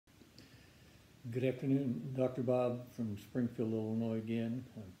Good afternoon, Dr. Bob from Springfield, Illinois again.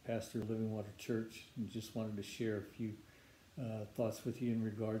 I'm pastor of Living Water Church and just wanted to share a few thoughts with you in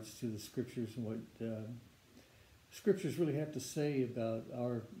regards to the scriptures and what scriptures really have to say about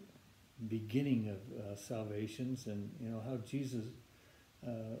our beginning of salvations and how Jesus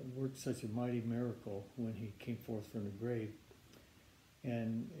worked such a mighty miracle when he came forth from the grave.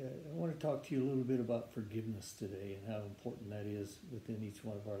 And I want to talk to you a little bit about forgiveness today and how important that is within each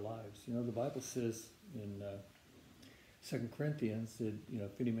one of our lives. The Bible says in 2 Corinthians that,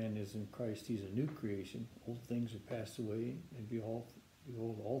 if any man is in Christ, he's a new creation. Old things are passed away, and behold,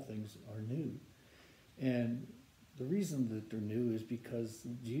 all things are new. And the reason that they're new is because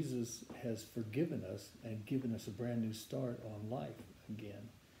Jesus has forgiven us and given us a brand new start on life again.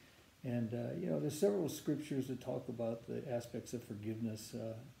 And, there's several scriptures that talk about the aspects of forgiveness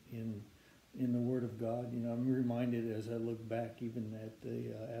in the Word of God. I'm reminded as I look back even at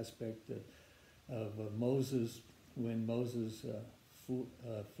the aspect of Moses, when Moses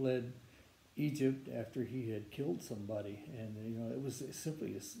fled Egypt after he had killed somebody. And, it was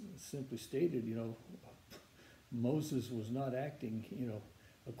simply stated, Moses was not acting,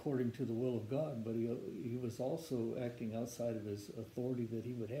 according to the will of God, but he was also acting outside of his authority that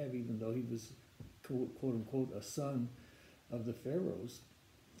he would have, even though he was, quote unquote, a son of the Pharaohs.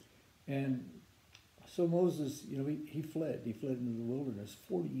 And so Moses, he fled. He fled into the wilderness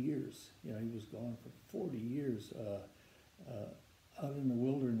 40 years. He was gone for 40 years out in the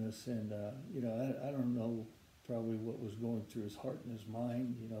wilderness. And, I don't know probably what was going through his heart and his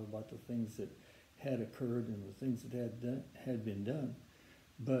mind, about the things that had occurred and the things that had been done.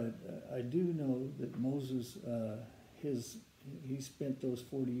 But I do know that Moses, he spent those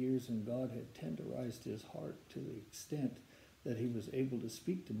 40 years and God had tenderized his heart to the extent that he was able to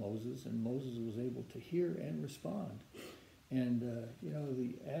speak to Moses and Moses was able to hear and respond. And,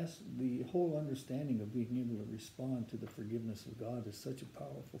 the whole understanding of being able to respond to the forgiveness of God is such a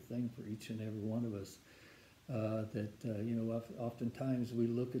powerful thing for each and every one of us. Oftentimes we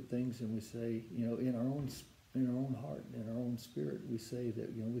look at things and we say, in our own heart, in our own spirit, we say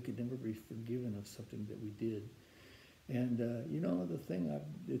that, we could never be forgiven of something that we did. And, the thing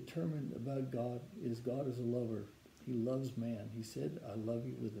I've determined about God is a lover. He loves man. He said, I love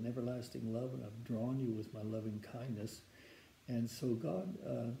you with an everlasting love, and I've drawn you with my loving kindness. And so God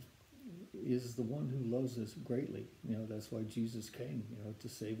is the one who loves us greatly. That's why Jesus came, to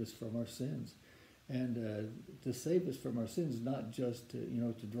save us from our sins. And to save us from our sins, not just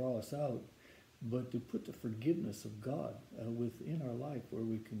to draw us out, but to put the forgiveness of God within our life, where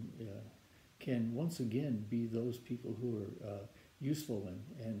we can once again be those people who are useful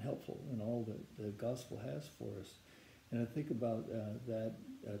and helpful in all that the gospel has for us. And I think about that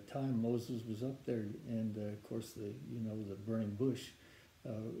time Moses was up there, and of course the burning bush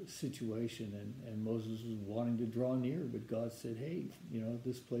situation, and Moses was wanting to draw near, but God said, "Hey,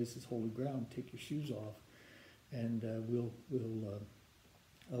 this place is holy ground. Take your shoes off, and we'll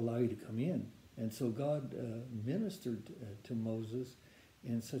allow you to come in." And so God ministered to Moses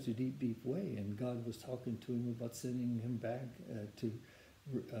in such a deep way. And God was talking to him about sending him back to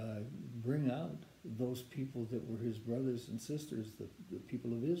bring out those people that were his brothers and sisters, the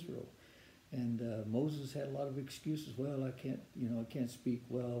people of Israel. And Moses had a lot of excuses. Well, I can't speak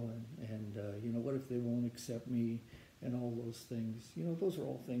well. And what if they won't accept me, and all those things. Those are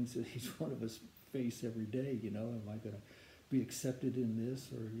all things that each one of us face every day. Am I going to be accepted in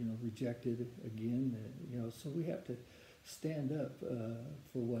this, or rejected again? So we have to stand up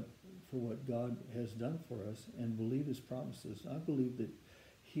for what God has done for us and believe his promises. I believe that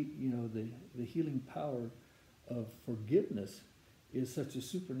the healing power of forgiveness is such a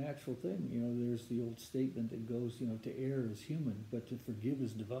supernatural thing. There's the old statement that goes, to err is human, but to forgive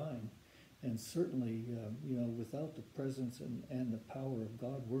is divine. And certainly, without the presence and the power of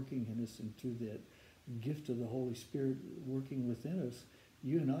God working in us, and through that gift of the Holy Spirit working within us,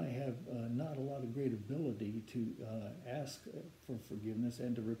 you and I have not a lot of great ability to ask for forgiveness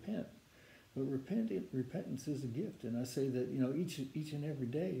and to repent. But repentance is a gift, and I say that each and every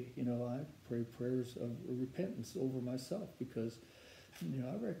day, I pray prayers of repentance over myself, because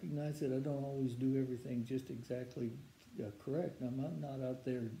I recognize that I don't always do everything just exactly correct. I'm not out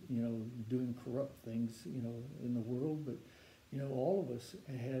there doing corrupt things in the world, but all of us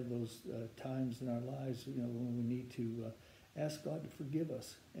have those times in our lives when we need to ask God to forgive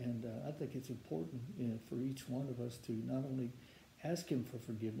us. And I think it's important for each one of us to not only ask him for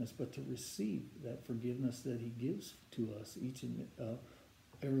forgiveness, but to receive that forgiveness that he gives to us. Each and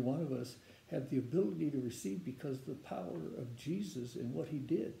every one of us have the ability to receive, because the power of Jesus and what he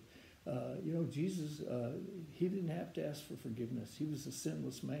did Jesus, he didn't have to ask for forgiveness. He was a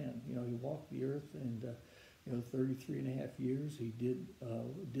sinless man. He walked the earth, and 33 and a half years he did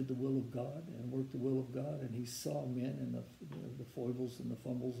the will of God and worked the will of God, and he saw men and the foibles and the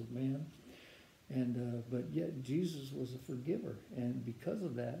fumbles of man. And but yet Jesus was a forgiver, and because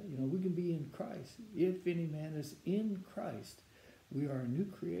of that, we can be in Christ. If any man is in Christ, we are a new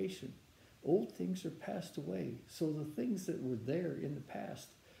creation. Old things are passed away. So the things that were there in the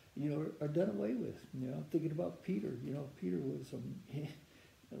past, are done away with. I'm thinking about Peter. Peter was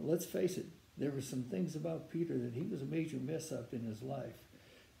let's face it, there were some things about Peter that he was a major mess up in his life.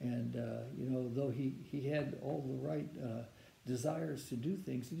 And, though he had all the right desires to do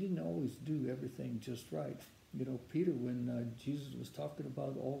things, he didn't always do everything just right. Peter, when Jesus was talking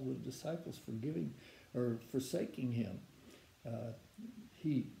about all the disciples forgiving or forsaking him,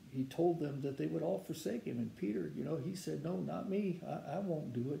 he told them that they would all forsake him. And Peter, he said, no, not me. I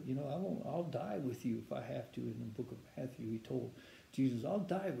won't do it. I'll die with you if I have to. In the book of Matthew, he told Jesus, I'll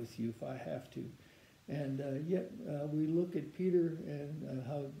die with you if I have to. And yet we look at Peter and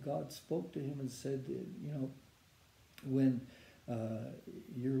how God spoke to him and said, when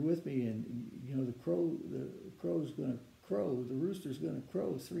you're with me and, the crow's going to crow, the rooster's going to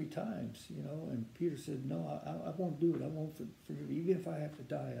crow 3 times, and Peter said, no, I won't do it. I won't forgive you. Even if I have to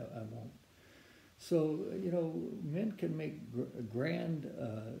die, I won't. So, men can make grand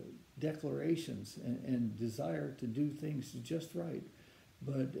declarations and desire to do things just right.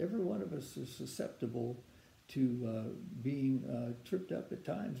 But every one of us is susceptible to being tripped up at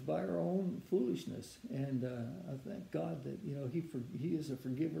times by our own foolishness. And I thank God that, he is a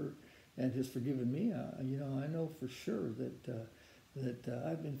forgiver and has forgiven me. I know for sure that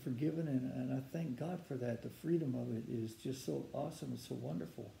I've been forgiven, and I thank God for that. The freedom of it is just so awesome and so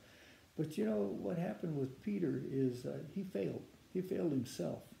wonderful. But what happened with Peter is he failed. He failed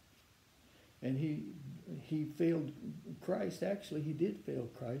himself. And he failed Christ. Actually, he did fail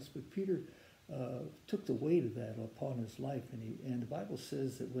Christ, but Peter took the weight of that upon his life. And the Bible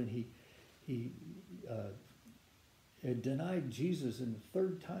says that when he had denied Jesus, and the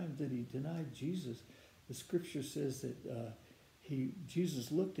third time that he denied Jesus, the scripture says that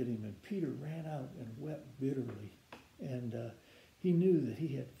Jesus looked at him, and Peter ran out and wept bitterly. And he knew that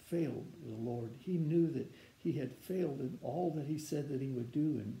he had failed the Lord. He knew that he had failed in all that he said that he would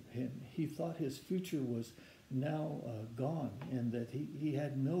do, and he thought his future was now gone, and that he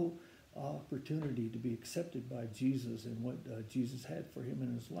had no opportunity to be accepted by Jesus and what Jesus had for him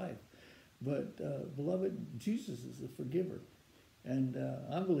in his life. But beloved, Jesus is the forgiver. And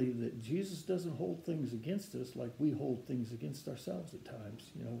I believe that Jesus doesn't hold things against us like we hold things against ourselves at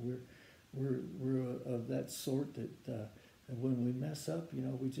times. We're of that sort that when we mess up,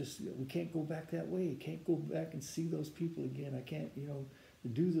 we can't go back that way. Can't go back and see those people again. I can't,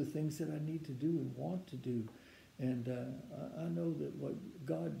 do the things that I need to do and want to do. And I know that what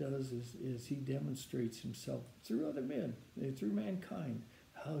God does is he demonstrates himself through other men, through mankind,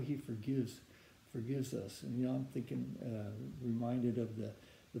 how he forgives us. And I'm thinking, reminded of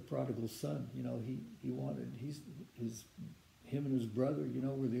the prodigal son. Him and his brother,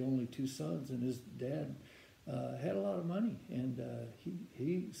 were the only 2 sons, and his dad had a lot of money, and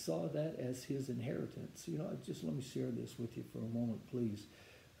he saw that as his inheritance. Just let me share this with you for a moment, please.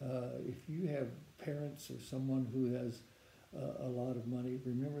 If you have parents or someone who has a lot of money,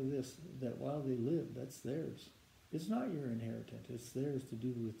 remember this, that while they live, that's theirs. It's not your inheritance. It's theirs to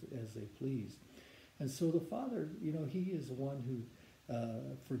do with as they please. And so the Father, he is the one who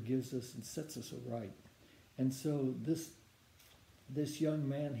forgives us and sets us right. And so this young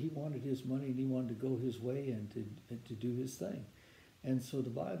man, he wanted his money and he wanted to go his way and to do his thing. And so the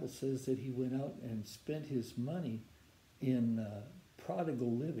Bible says that he went out and spent his money in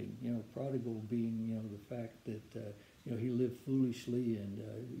prodigal living. Prodigal being, the fact that, he lived foolishly, and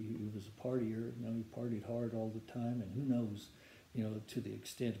he was a partier. He partied hard all the time, and who knows, to the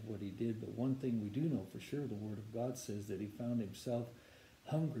extent of what he did. But one thing we do know for sure, the Word of God says that he found himself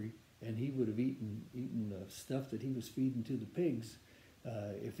hungry, and he would have eaten the stuff that he was feeding to the pigs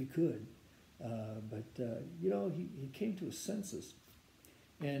if he could. But he came to his senses.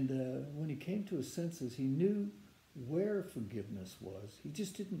 And when he came to his senses, he knew where forgiveness was. He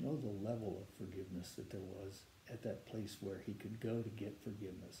just didn't know the level of forgiveness that there was at that place where he could go to get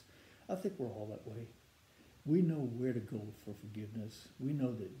forgiveness. I think we're all that way. We know where to go for forgiveness. We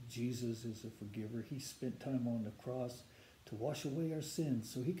know that Jesus is a forgiver. He spent time on the cross to wash away our sins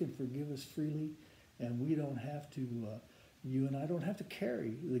so he can forgive us freely, and we don't have to, you and I don't have to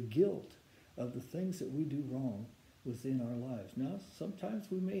carry the guilt of the things that we do wrong within our lives. Now, sometimes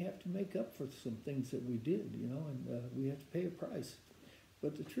we may have to make up for some things that we did, and we have to pay a price.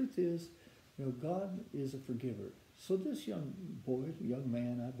 But the truth is, God is a forgiver. So this young boy, young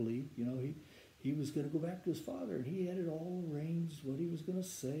man, I believe, he was going to go back to his father, and he had it all arranged, what he was going to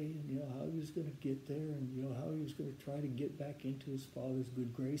say, and how he was going to get there, and how he was going to try to get back into his father's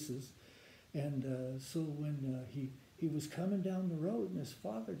good graces. And so when he was coming down the road, and his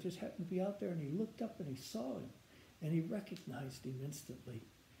father just happened to be out there, and he looked up and he saw him, and he recognized him instantly.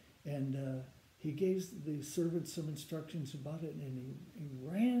 And he gave the servant some instructions about it, and he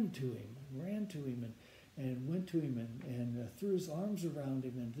ran to him, and went to him and threw his arms around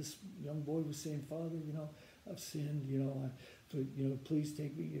him. And this young boy was saying, Father, I've sinned, please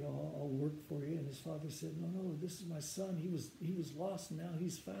take me, I'll work for you. And his father said, no, this is my son. He was lost, and now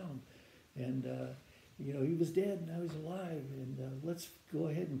he's found. And, he was dead, now he's alive. And let's go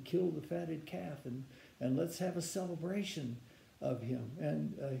ahead and kill the fatted calf, and let's have a celebration of him.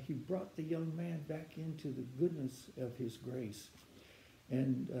 And he brought the young man back into the goodness of his grace.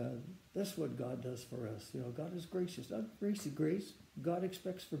 And that's what God does for us. God is gracious. Not grace. God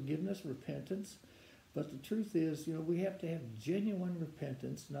expects forgiveness, repentance. But the truth is, we have to have genuine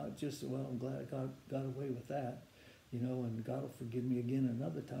repentance, not just, well, I'm glad I got away with that, and God will forgive me again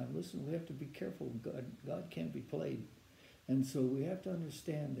another time. Listen, we have to be careful. God can't be played. And so we have to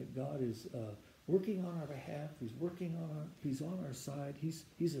understand that God is working on our behalf. He's on our side.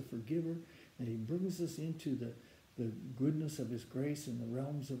 He's a forgiver, and he brings us into the goodness of his grace and the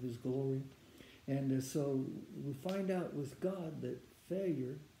realms of his glory. And so we find out with God that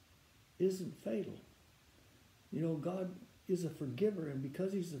failure isn't fatal. God is a forgiver, and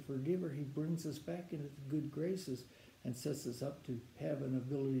because he's a forgiver, he brings us back into the good graces and sets us up to have an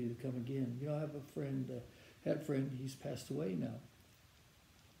ability to come again. I have had a friend, he's passed away now,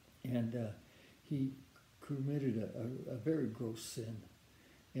 and he committed a very gross sin.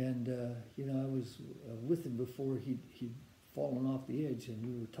 And, I was with him before he'd fallen off the edge, and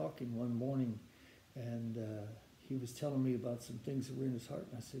we were talking one morning, and he was telling me about some things that were in his heart.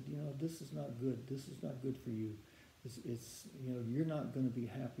 And I said, this is not good. This is not good for you. It's you're not going to be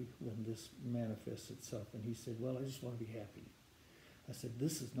happy when this manifests itself. And he said, well, I just want to be happy. I said,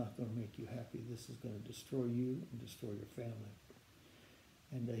 this is not going to make you happy. This is going to destroy you and destroy your family.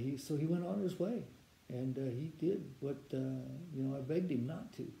 And he went on his way. And he did what, I begged him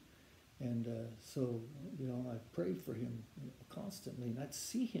not to. And so I prayed for him constantly. And I'd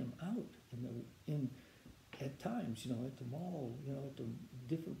see him out at times, at the mall, at the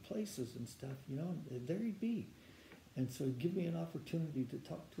different places and stuff, there he'd be. And so he'd give me an opportunity to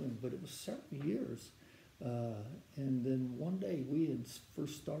talk to him. But it was several years. And then one day we had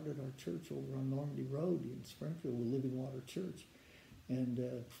first started our church over on Normandy Road in Springfield with Living Water Church.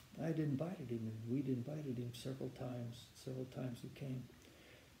 And I'd invited him, and we'd invited him several times. Several times he came.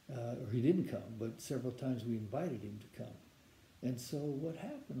 Or he didn't come, but several times we invited him to come. And so what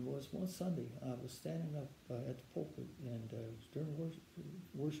happened was one Sunday, I was standing up at the pulpit, and during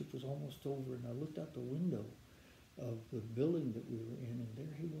worship was almost over, and I looked out the window of the building that we were in, and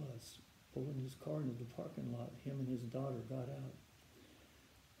there he was, pulling his car into the parking lot. Him and his daughter got out.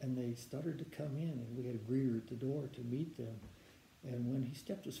 And they started to come in, and we had a greeter at the door to meet them. And when he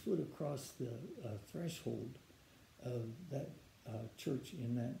stepped his foot across the threshold of that church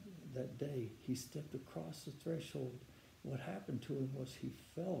in that day, he stepped across the threshold. What happened to him was he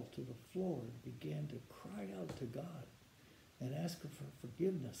fell to the floor and began to cry out to God and ask him for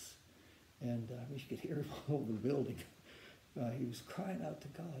forgiveness. And you could hear him all over the building. He was crying out to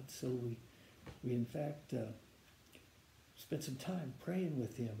God. So we in fact, spent some time praying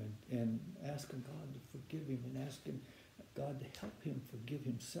with him and asking God to forgive him and asking God to help him forgive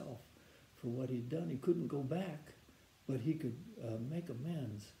himself for what he'd done. He couldn't go back, but he could make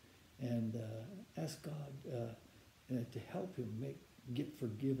amends and ask God to help him get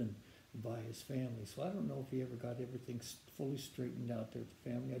forgiven by his family. So I don't know if he ever got everything fully straightened out there with the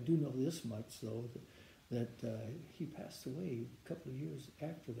family. I do know this much, though, that he passed away a couple of years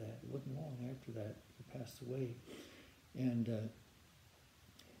after that. It wasn't long after that he passed away. And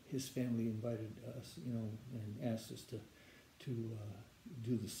his family invited us, and asked us to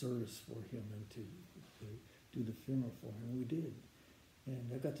do the service for him and to do the funeral for him. And we did.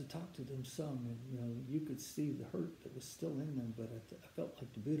 And I got to talk to them some, and you could see the hurt that was still in them, but I felt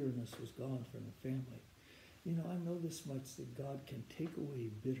like the bitterness was gone from the family. I know this much, that God can take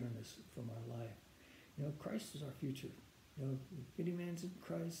away bitterness from our life. Christ is our future. If any man's in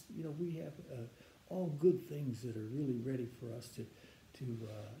Christ, we have all good things that are really ready for us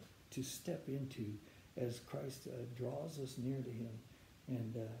to step into as Christ draws us near to him.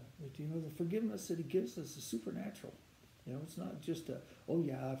 And the forgiveness that he gives us is supernatural. It's not just oh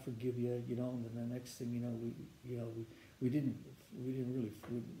yeah, I forgive you, and then the next thing we we didn't really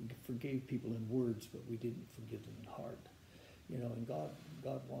we forgave people in words, but we didn't forgive them in heart. And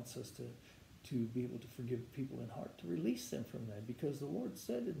God wants us to be able to forgive people in heart, to release them from that, because the Lord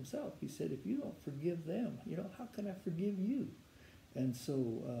said it himself. He said, if you don't forgive them, how can I forgive you? And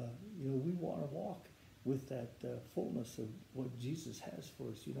so, we want to walk with that fullness of what Jesus has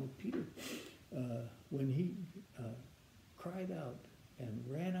for us. Peter, when he cried out and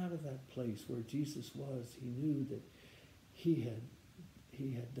ran out of that place where Jesus was, he knew that he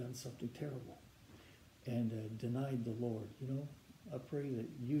had done something terrible and denied the Lord. I pray that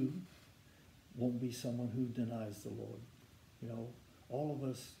you won't be someone who denies the Lord. All of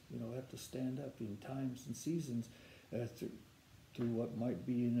us, have to stand up in times and seasons through what might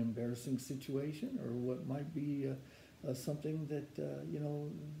be an embarrassing situation, or what might be something that,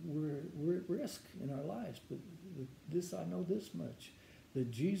 we're at risk in our lives. But I know this much, that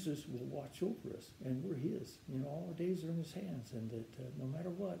Jesus will watch over us, and we're his. All our days are in his hands, and that no matter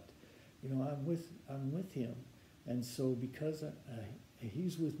what, I'm with him. And so because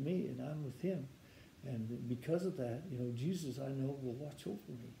he's with me and I'm with him, and because of that, Jesus, I know, will watch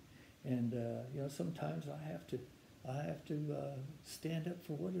over me. And sometimes I have to stand up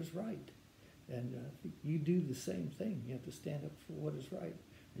for what is right. And you do the same thing. You have to stand up for what is right,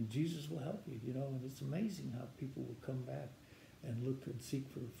 and Jesus will help you. And it's amazing how people will come back and look and seek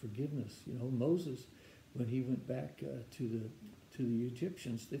for forgiveness. Moses, when he went back to the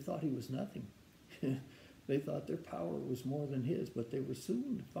Egyptians, they thought he was nothing. They thought their power was more than his, but they were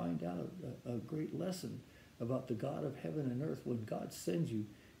soon to find out a great lesson about the God of heaven and earth. When God sends you,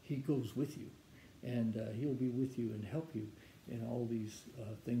 he goes with you, and he'll be with you and help you in all these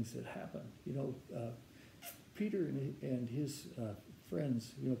things that happen. Peter and his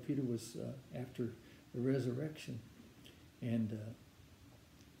friends, Peter was after the resurrection, and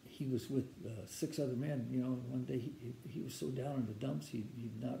he was with 6 other men. One day he was so down in the dumps,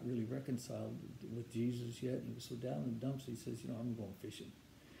 he'd not really reconciled with Jesus yet. He was so down in the dumps, he says, I'm going fishing.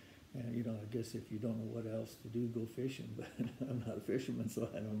 And, I guess if you don't know what else to do, go fishing. But I'm not a fisherman, so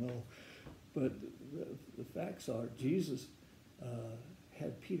I don't know. But the facts are, Jesus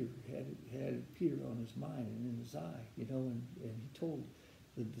had Peter on his mind and in his eye, and he told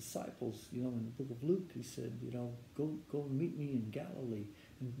the disciples, in the book of Luke, he said, go meet me in Galilee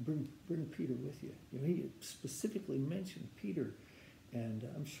and bring Peter with you. He specifically mentioned Peter, and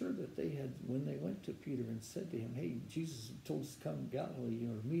I'm sure that they had, when they went to Peter and said to him, hey, Jesus told us to come to Galilee,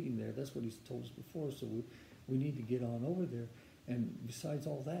 meet him there. That's what he's told us before, so we need to get on over there. And besides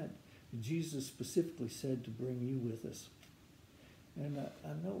all that, Jesus specifically said to bring you with us. And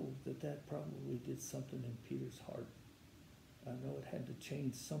I know that probably did something in Peter's heart. I know it had to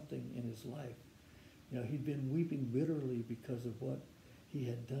change something in his life. He'd been weeping bitterly because of what he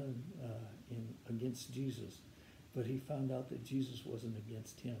had done against Jesus. But he found out that Jesus wasn't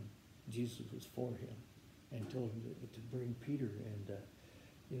against him. Jesus was for him, and told him to bring Peter. And,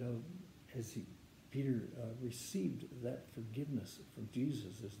 as Peter received that forgiveness from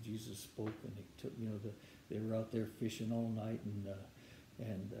Jesus, as Jesus spoke, and he took, they were out there fishing all night,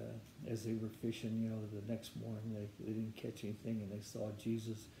 and as they were fishing, the next morning they didn't catch anything, and they saw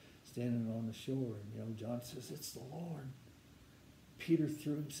Jesus standing on the shore, and John says, "It's the Lord." Peter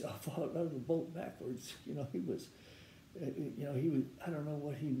threw himself out of the boat backwards. He was, I don't know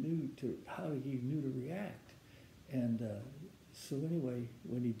what he knew how he knew to react, and so anyway,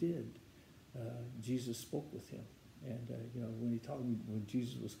 when he did, Jesus spoke with him. And, when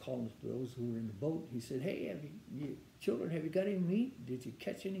Jesus was calling to those who were in the boat, he said, hey, children, have you got any meat? Did you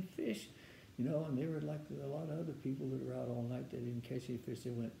catch any fish? And they were like a lot of other people that were out all night that didn't catch any fish.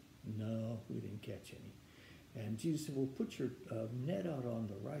 They went, no, we didn't catch any. And Jesus said, well, put your net out on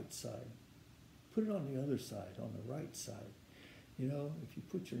the right side. Put it on the other side, on the right side. If you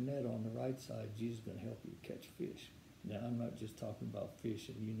put your net on the right side, Jesus is going to help you catch fish. Now, I'm not just talking about fish,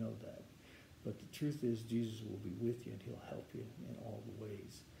 and you know that. But the truth is, Jesus will be with you, and he'll help you in all the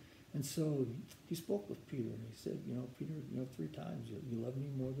ways. And so he spoke with Peter, and he said, Peter, 3 times, you love me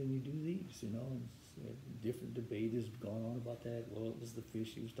more than you do these, and different debate has gone on about that. Well, it was the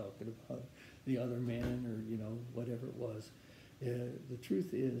fish he was talking about, the other man, or, whatever it was. The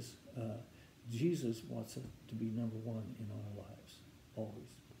truth is, Jesus wants us to be number one in our lives, always.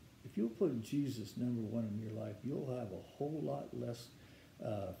 If you'll put Jesus number one in your life, you'll have a whole lot less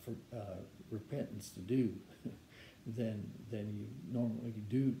repentance to do than you normally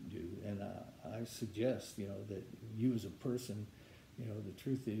do. And I suggest, that you as a person, the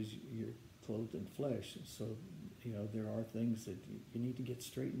truth is you're clothed in flesh. So, there are things that you need to get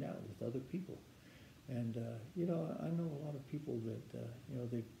straightened out with other people. And, I know a lot of people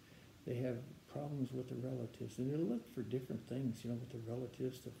that, they have problems with the relatives, and they look for different things, with the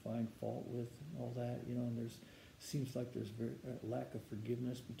relatives to find fault with and all that, and seems like there's a lack of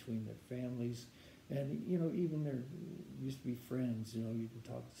forgiveness between their families. And, even there used to be friends, you can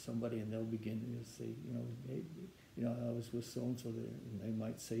talk to somebody and they'll begin to say, hey, I was with so-and-so, and they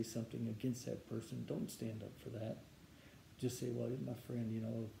might say something against that person. Don't stand up for that. Just say, well, my friend,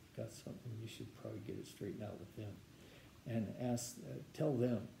 got something, you should probably get it straightened out with them. And tell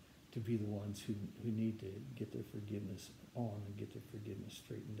them to be the ones who need to get their forgiveness on and get their forgiveness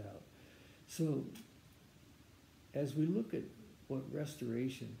straightened out. So as we look at what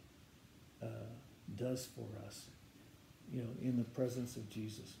restoration does for us, in the presence of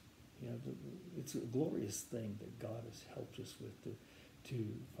Jesus, it's a glorious thing that God has helped us with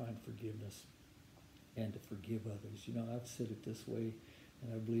to find forgiveness and to forgive others. I've said it this way,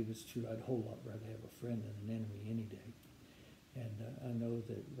 and I believe it's true. I'd a whole lot rather have a friend than an enemy any day. And I know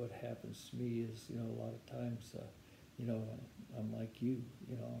that what happens to me is, a lot of times, I'm like you,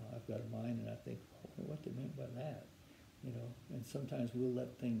 I've got a mind and I think, what they meant by that, and sometimes we'll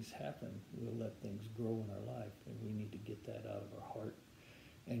let things happen. We'll let things grow in our life, and we need to get that out of our heart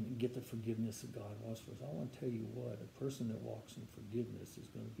and get the forgiveness that God wants for us. I want to tell you what, a person that walks in forgiveness is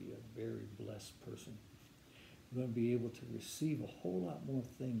going to be a very blessed person. You're going to be able to receive a whole lot more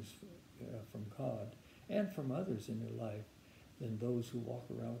things from God and from others in your life than those who walk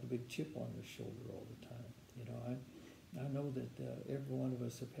around with a big chip on their shoulder all the time. I know that every one of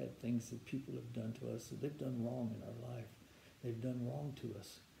us have had things that people have done to us that they've done wrong in our life. They've done wrong to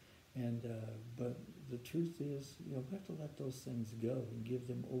us. And but the truth is, we have to let those things go and give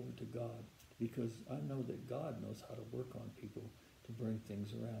them over to God, because I know that God knows how to work on people to bring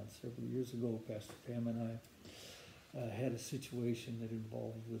things around. Several years ago, Pastor Pam and I had a situation that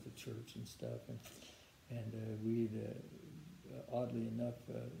involved with the church and stuff, and we'd oddly enough,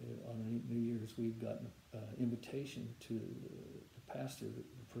 on New Year's, we'd gotten an invitation to the pastor, the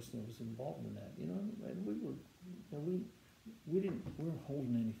person that was involved in that, and we weren't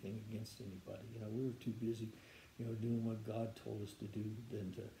holding anything against anybody. We were too busy, doing what God told us to do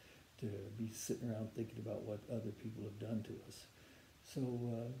than to be sitting around thinking about what other people have done to us.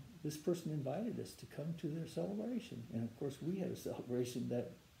 So this person invited us to come to their celebration, and of course we had a celebration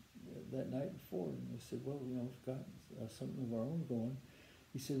that night before, and they said, well, we've got something of our own going.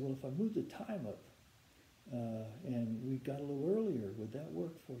 He said, well, if I move the time up and we got a little earlier, would that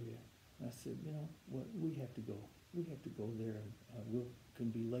work for you? And I said, what, we have to go. We have to go there, and we can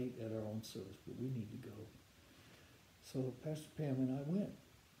be late at our own service, but we need to go. So Pastor Pam and I went,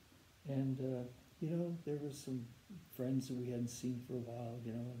 and there was some friends that we hadn't seen for a while,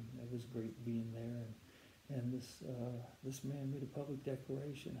 and it was great being there. And this man made a public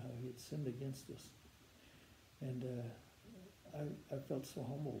declaration how he had sinned against us. And I felt so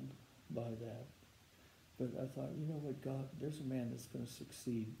humbled by that. But I thought, what, God, there's a man that's going to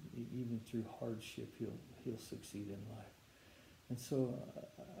succeed even through hardship. He'll succeed in life. And so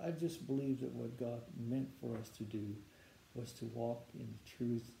I just believe that what God meant for us to do was to walk in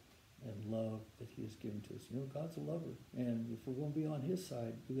truth and love that he has given to us. God's a lover. And if we're going to be on his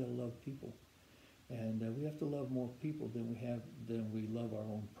side, we got to love people. And we have to love more people than we love our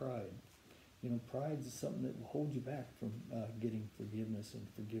own pride. Pride is something that will hold you back from getting forgiveness and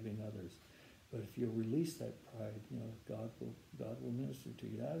forgiving others. But if you'll release that pride, God will minister to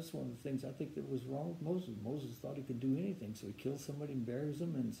you. That's one of the things I think that was wrong with Moses. Moses thought he could do anything, so he kills somebody and buries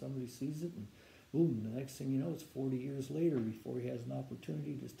them, and somebody sees it, and boom, the next thing you know, it's 40 years later before he has an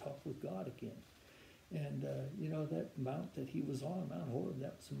opportunity to talk with God again. And, that mount that he was on, Mount Horeb,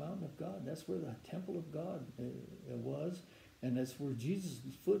 that was the mountain of God. That's where the temple of God was. And that's where Jesus'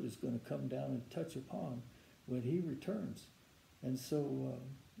 foot is going to come down and touch upon when he returns. And so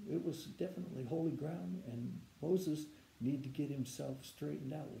it was definitely holy ground. And Moses needed to get himself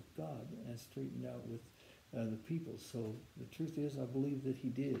straightened out with God and straightened out with the people. So the truth is, I believe that he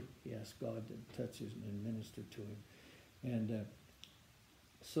did. He asked God to touch him and minister to him. And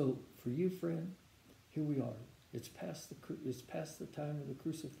so for you, friend, here we are. It's past the time of the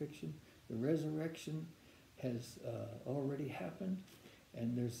crucifixion. The resurrection has already happened,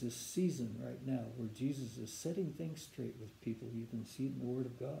 and there's this season right now where Jesus is setting things straight with people. You can see it in the Word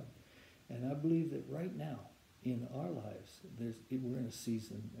of God, and I believe that right now in our lives, we're in a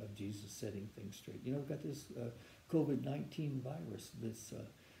season of Jesus setting things straight. We've got this COVID-19 virus that's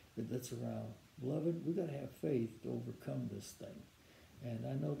around. Beloved, we've got to have faith to overcome this thing. And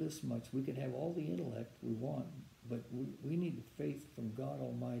I know this much, we can have all the intellect we want, but we need the faith from God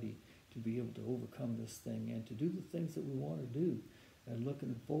Almighty to be able to overcome this thing and to do the things that we want to do. And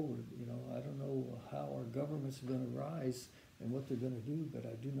looking forward, I don't know how our governments are going to rise and what they're going to do, but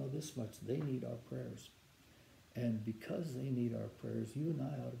I do know this much: they need our prayers. And because they need our prayers, you and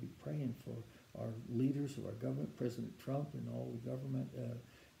I ought to be praying for our leaders of our government, President Trump, and all the government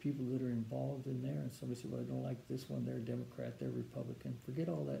people that are involved in there. And somebody said, well, I don't like this one. They're Democrat, they're Republican. Forget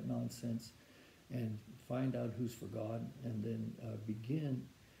all that nonsense and find out who's for God, and then begin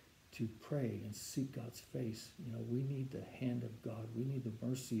to pray and seek God's face. You know, we need the hand of God. We need the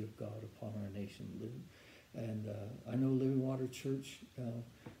mercy of God upon our nation. And I know Living Water Church,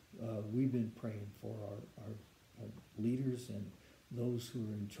 we've been praying for our leaders and those who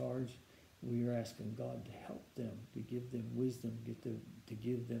are in charge. We are asking God to help them, to give them wisdom, to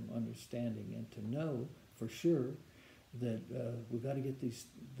give them understanding, and to know for sure that we've got to get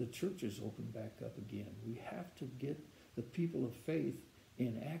the churches opened back up again. We have to get the people of faith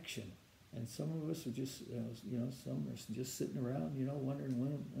in action. And some of us are just, some are just sitting around, wondering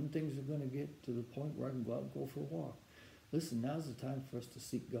when things are going to get to the point where I can go out and go for a walk. Listen, now's the time for us to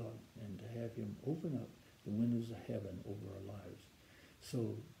seek God and to have Him open up the windows of heaven over our lives.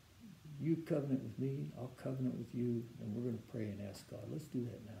 So you covenant with me, I'll covenant with you, and we're going to pray and ask God. Let's do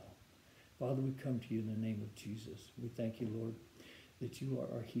that now. Father, we come to you in the name of Jesus. We thank you, Lord, that you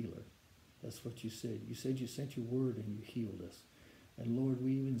are our healer. That's what you said. You said you sent your word and you healed us. And Lord,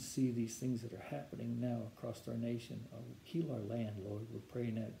 we even see these things that are happening now across our nation. Heal our land, Lord. We're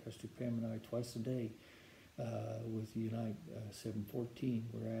praying that, Pastor Pam and I, twice a day with Unite 714.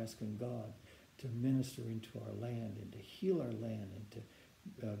 We're asking God to minister into our land and to heal our land and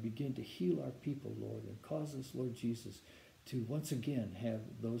to begin to heal our people, Lord, and cause us, Lord Jesus, to once again have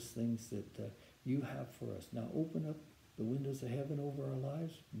those things that you have for us. Now open up the windows of heaven over our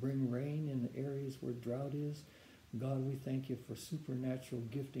lives. Bring rain in the areas where drought is. God, we thank you for supernatural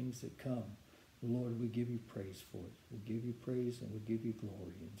giftings that come. Lord, we give you praise for it. We give you praise and we give you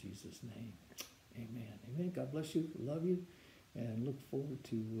glory in Jesus' name. Amen. Amen. God bless you. Love you. And look forward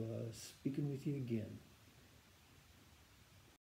to speaking with you again.